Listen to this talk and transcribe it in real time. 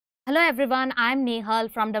Hello everyone, I'm Nehal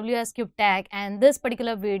from WsCubeTech, and this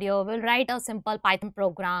particular video will write a simple Python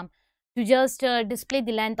program to just display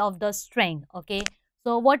the length of the string. Okay,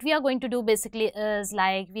 so what we are going to do basically is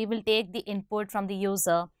like we will take the input from the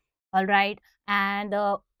user, all right, and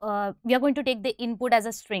we are going to take the input as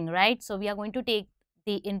a string, right? So we are going to take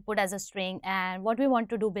the input as a string, and what we want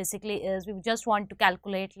to do basically is we just want to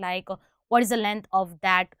calculate like what is the length of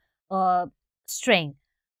that string.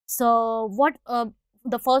 So what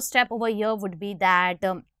the first step over here would be that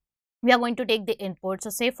we are going to take the input. So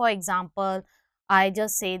say for example, I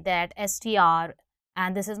just say that str,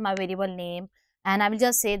 and this is my variable name, and I will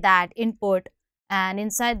just say that input, and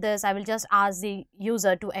inside this I will just ask the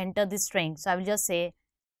user to enter the string. So I will just say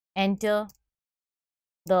enter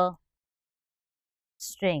the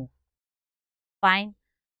string. Fine.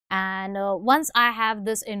 And once I have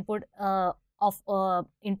this input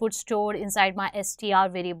input stored inside my str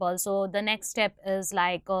variable, so the next step is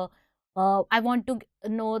like I want to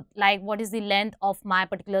know like what is the length of my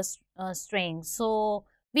particular string. So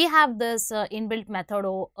we have this inbuilt method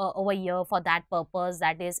over here for that purpose,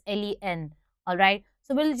 that is len. All right,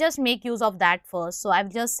 so we'll just make use of that first. So I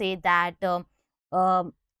will just say that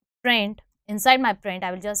print, inside my print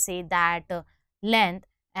I will just say that length,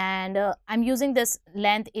 and I'm using this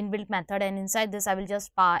length inbuilt method, and inside this I will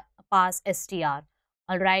just pass str.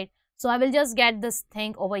 All right, so I will just get this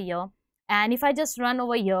thing over here, and if I just run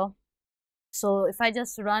over here, so if I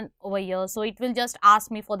just run over here, so it will just ask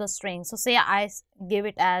me for the string. So say I give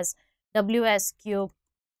it as WsCubeTech,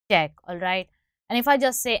 all right, and if I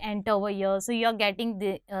just say enter over here, so you're getting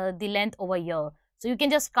the length over here. So you can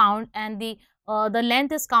just count, and the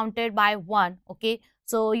length is counted by 1. Okay,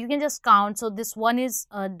 so you can just count. So this one is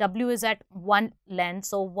w is at 1 length,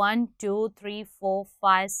 so 1 2 3 4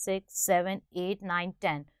 5 6 7 8 9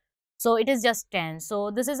 10, so it is just 10.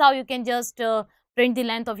 So this is how you can just print the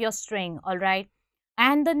length of your string. All right,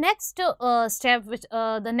 and the next step, which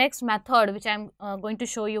the next method which I'm going to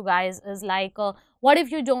show you guys is like what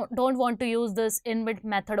if you don't want to use this inbuilt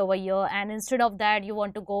method over here, and instead of that you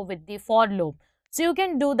want to go with the for loop. So you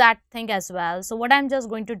can do that thing as well. So what I'm just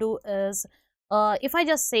going to do is if I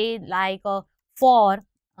just say like for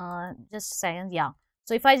just a second, yeah,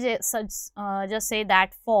 so if I just say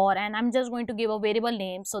that for, and I'm just going to give a variable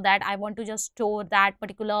name, so that I want to just store that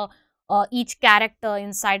particular each character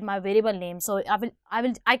inside my variable name. So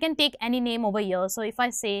I can take any name over here. So if I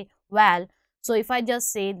say val, so if I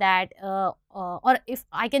just say that or if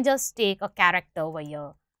I can just take a character over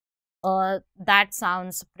here, that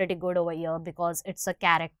sounds pretty good over here because it's a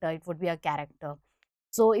character, it would be a character.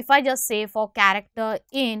 So if I just say for character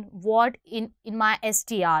in what in my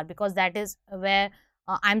str, because that is where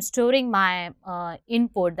I'm storing my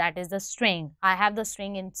input, that is the string. I have the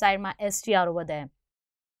string inside my str over there.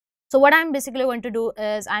 So what I'm basically going to do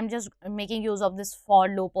is I'm just making use of this for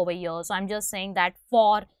loop over here. So I'm just saying that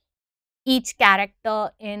for each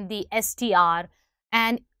character in the str,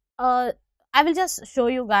 and I will just show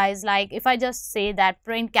you guys, like if I just say that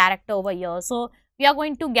print character over here, so we are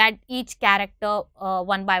going to get each character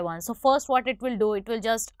one by one. So first what it will do, it will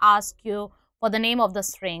just ask you for the name of the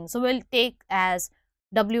string. So we'll take as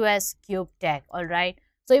WsCubeTech. All right,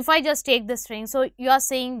 so if I just take the string, so you are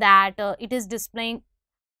saying that it is displaying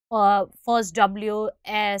first W,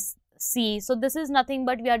 S, C. So this is nothing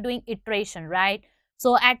but we are doing iteration, right?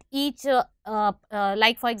 So at each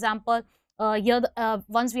like for example here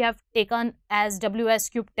once we have taken as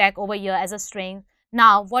WsCubeTech over here as a string,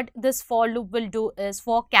 now what this for loop will do is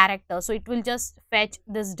for character, so it will just fetch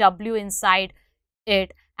this W inside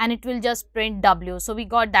it, and it will just print W. So we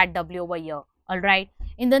got that W over here. All right,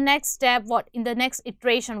 in the next step, in the next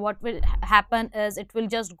iteration, what will happen is it will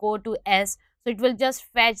just go to S. So it will just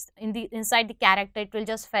fetch inside the character, it will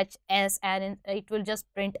just fetch S, and it will just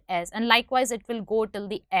print S, and likewise it will go till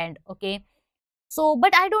the end. Okay, so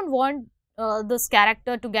but I don't want this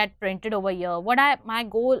character to get printed over here. My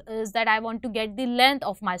goal is that I want to get the length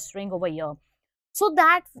of my string over here. So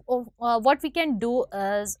that what we can do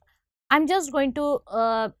is I'm just going to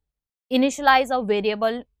initialize a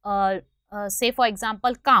variable, say for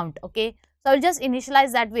example count. Okay, so I'll just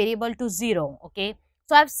initialize that variable to 0. Okay,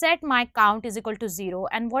 so I've set my count is equal to 0,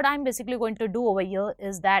 and what I'm basically going to do over here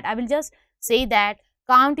is that I will just say that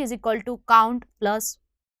count is equal to count plus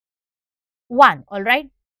 1. All right,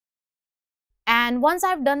 and once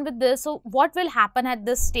I've done with this, so what will happen at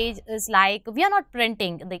this stage is like we are not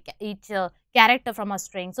printing each character from a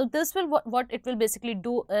string. So this will what it will basically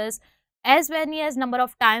do is as many as number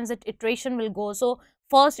of times that iteration will go. So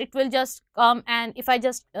first it will just come, and if I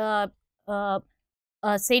just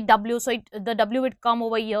say W, so the W would come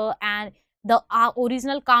over here, and the our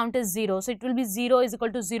original count is 0, so it will be 0 is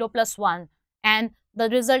equal to 0 plus 1, and the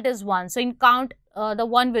result is 1. So in count, the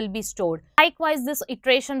 1 will be stored. Likewise, this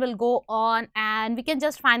iteration will go on, and we can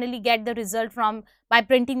just finally get the result from by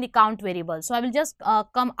printing the count variable. So I will just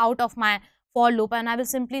come out of my for loop, and I will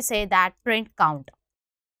simply say that print count.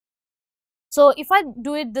 So if I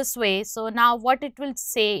do it this way, so now what it will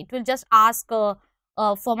say, it will just ask for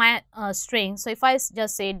my string. So if I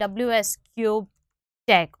just say WsCubeTech,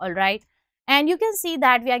 all right, and you can see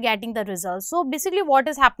that we are getting the results. So basically what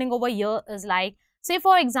is happening over here is like, say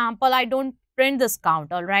for example, I don't print this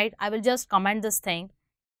count, all right, I will just comment this thing.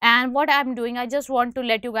 And what I'm doing, I just want to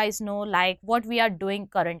let you guys know like what we are doing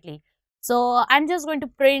currently. So I'm just going to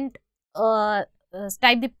print, type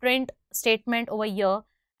the print statement over here,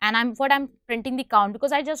 and I'm printing the count,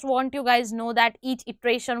 because I just want you guys know that each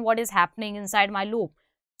iteration what is happening inside my loop.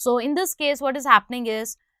 So in this case, what is happening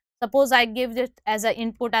is, suppose I give it as an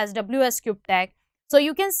input as WsCubeTech. So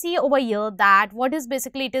you can see over here that what is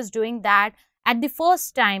basically it is doing that at the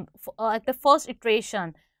first time, at the first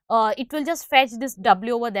iteration, it will just fetch this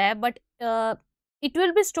W over there, but it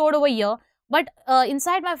will be stored over here. But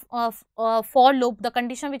inside my for loop, the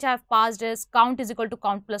condition which I have passed is count is equal to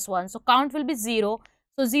count plus 1. So count will be 0.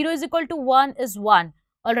 So 0 is equal to 1 is 1.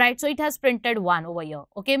 Alright, so it has printed 1 over here.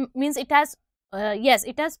 Okay, means it has, yes,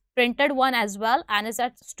 it has printed 1 as well, and it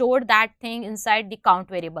has stored that thing inside the count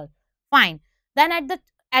variable. Fine. Then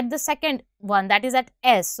at the second one, that is at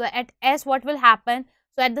S. So at S, what will happen?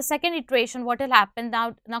 So at the second iteration, what will happen?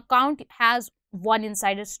 Now count has 1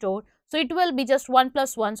 inside it stored. So it will be just 1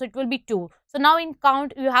 plus 1. So it will be 2. So now in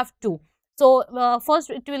count, you have 2. So first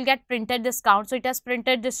it will get printed this count. So it has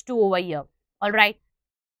printed this 2 over here. Alright.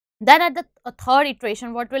 Then at the third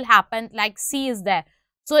iteration, what will happen? Like C is there.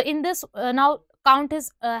 So in this, now count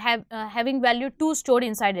is having value 2 stored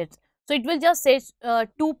inside it. So it will just say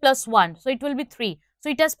 2 plus 1. So it will be 3. So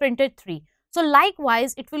it has printed 3. So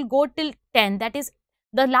likewise, it will go till 10. That is,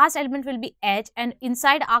 the last element will be H, and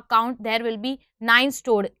inside our count, there will be 9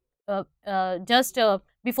 stored just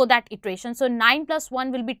before that iteration. So 9 plus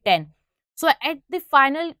 1 will be 10. So at the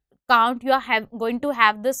final count, you are going to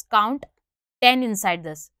have this count 10 inside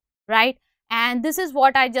this, right? And this is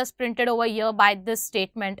what I just printed over here by this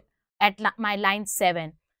statement at my line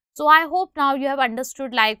 7. So I hope now you have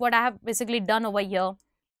understood like what I have basically done over here.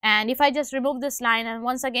 And if I just remove this line, and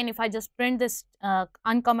once again, if I just print this,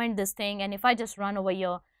 uncomment this thing, and if I just run over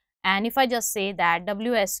here, and if I just say that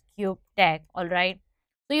WsCubeTech, all right,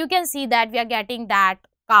 so you can see that we are getting that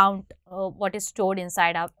count, what is stored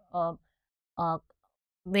inside our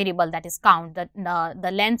variable, that is count,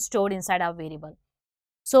 the length stored inside our variable.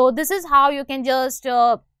 So this is how you can just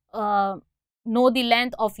know the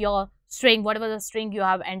length of your string, whatever the string you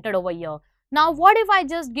have entered over here. Now, what if I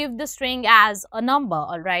just give the string as a number,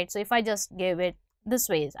 all right? So if I just give it this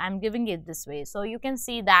way, I'm giving it this way. So you can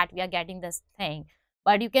see that we are getting this thing,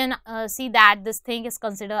 but you can see that this thing is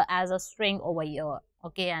considered as a string over here,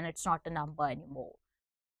 okay? And it's not a number anymore.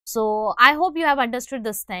 So I hope you have understood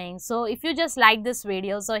this thing. So if you just like this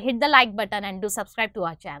video, so hit the like button and do subscribe to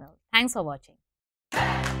our channel. Thanks for watching.